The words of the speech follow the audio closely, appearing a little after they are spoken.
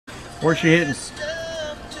Where's she hitting?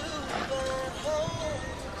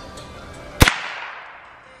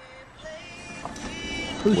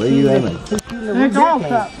 Where are you aiming? McDonald's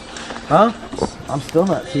cup. Huh? I'm still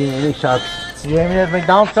not seeing any shots. You aiming at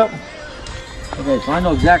McDonald's cup? Okay, so I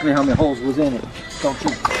know exactly how many holes was in it. Don't you?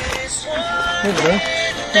 Here it is.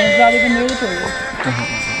 It's not even near the trigger.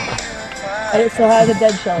 And it still has a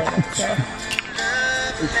dead shell in it, so.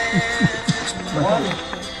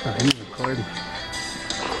 Oh, he's recording.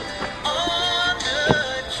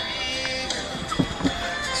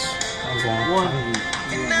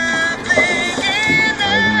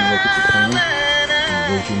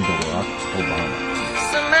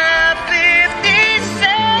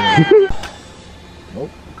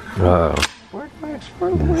 Oh,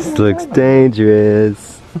 this looks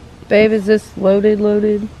dangerous. Babe, is this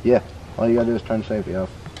loaded? Yeah, all you gotta do is turn safety off.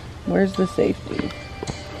 Where's the safety?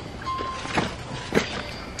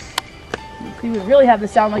 You would really have to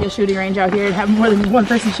sound like a shooting range out here and have more than one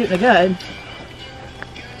person shooting a gun.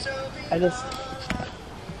 I just...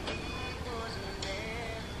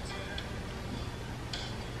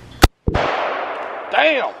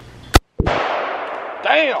 Damn!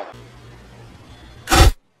 Damn!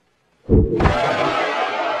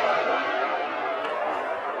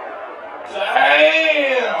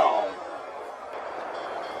 Damn!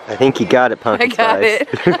 I think you got it, Pumpkin Spice.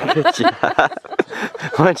 Good job.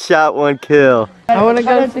 One shot, one kill. I want to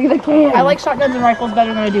go see the can. I like shotguns and rifles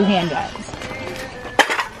better than I do handguns.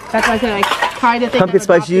 That's why I said I kind of think Pumpkin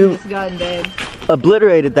Spice, you this gun, babe.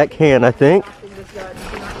 obliterated that can, I think.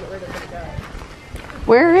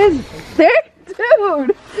 Where is there,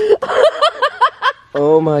 dude?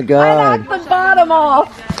 Oh my I god. knocked the bottom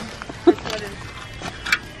off.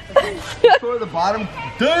 Toward the bottom.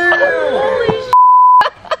 Holy sh!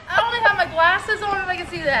 I only have my glasses on and I can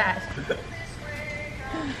see that.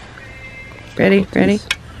 Ready?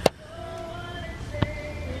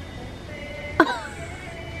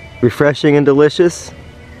 Refreshing and delicious.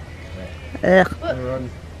 Ugh.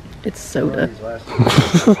 It's soda.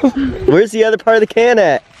 Where's the other part of the can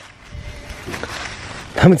at?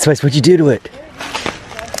 Pumpkin Spice, what'd you do to it?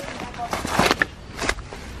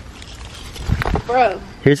 Bro.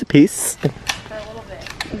 Here's a piece. A little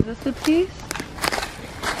bit. Is this a piece?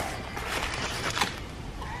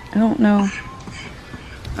 I don't know.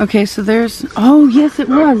 Okay, so there's... Oh, yes it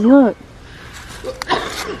was, look.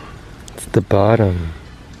 It's the bottom.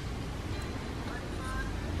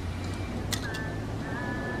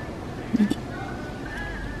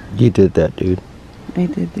 You did that, dude. I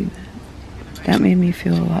did do that. That made me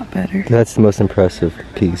feel a lot better. That's the most impressive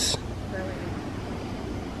piece.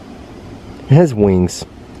 It has wings.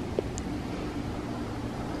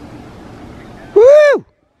 Woo!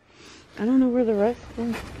 I don't know where the rest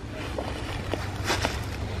is.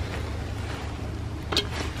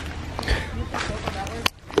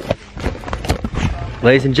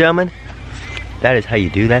 Ladies and gentlemen, that is how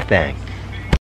you do that thing.